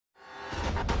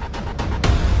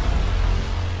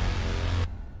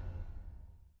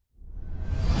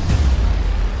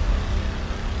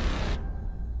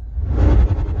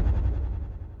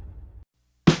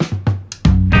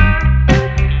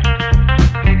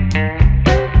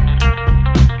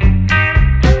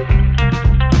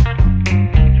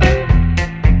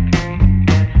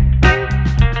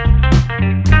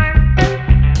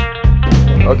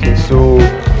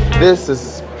this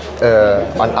is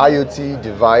an IoT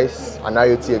device, an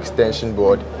IoT extension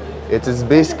board. It is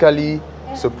basically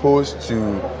supposed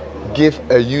to give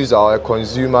a user or a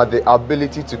consumer the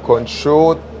ability to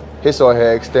control his or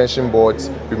her extension boards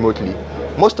remotely.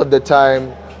 Most of the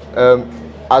time,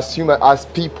 as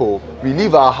people, we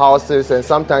leave our houses and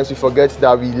sometimes we forget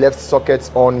that we left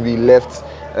sockets on, we left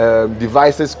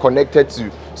devices connected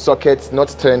to sockets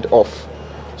not turned off.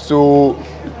 So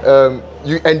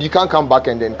you can't come back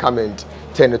and then come and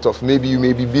turn it off. Maybe you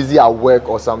may be busy at work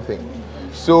or something.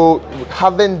 So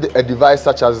having a device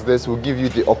such as this will give you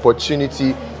the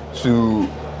opportunity to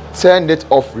turn it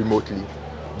off remotely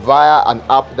via an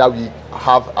app that we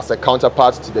have as a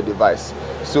counterpart to the device.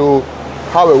 So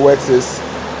how it works is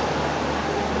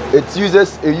it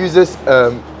uses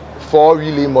 4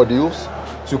 relay modules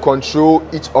to control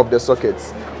each of the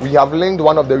sockets. We have linked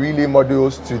one of the relay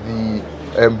modules to the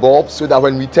bulb so that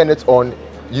when we turn it on,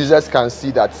 users can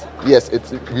see that yes,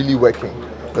 it's really working.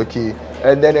 Okay,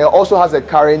 and then it also has a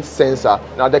current sensor.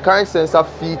 Now the current sensor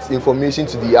feeds information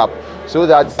to the app so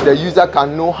that the user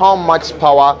can know how much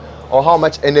power or how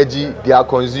much energy they are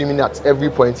consuming at every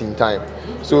point in time.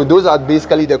 So those are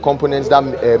basically the components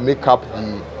that make up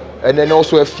and then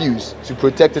also a fuse to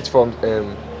protect it from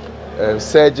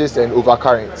surges and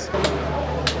overcurrents.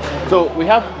 So we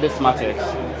have the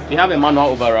SmartX, we have a manual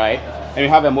override, and we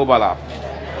have a mobile app.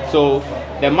 So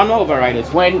the manual override is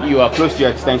when you are close to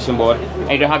your extension board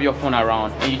and you don't have your phone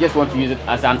around and you just want to use it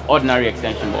as an ordinary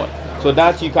extension board. So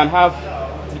that you can have,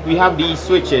 we have these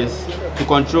switches to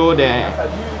control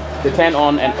the turn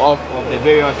on and off of the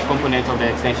various components of the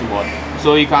extension board.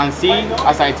 So you can see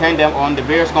as I turn them on, the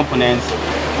various components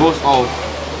goes off,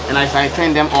 and as I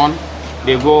turn them on,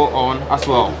 they go on as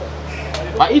well.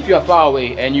 But if you are far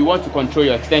away and you want to control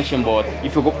your extension board,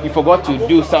 if you forgot to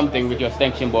do something with your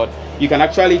extension board, you can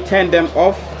actually turn them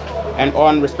off and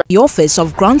on. The Office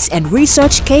of Grants and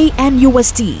Research,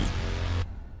 KNUST.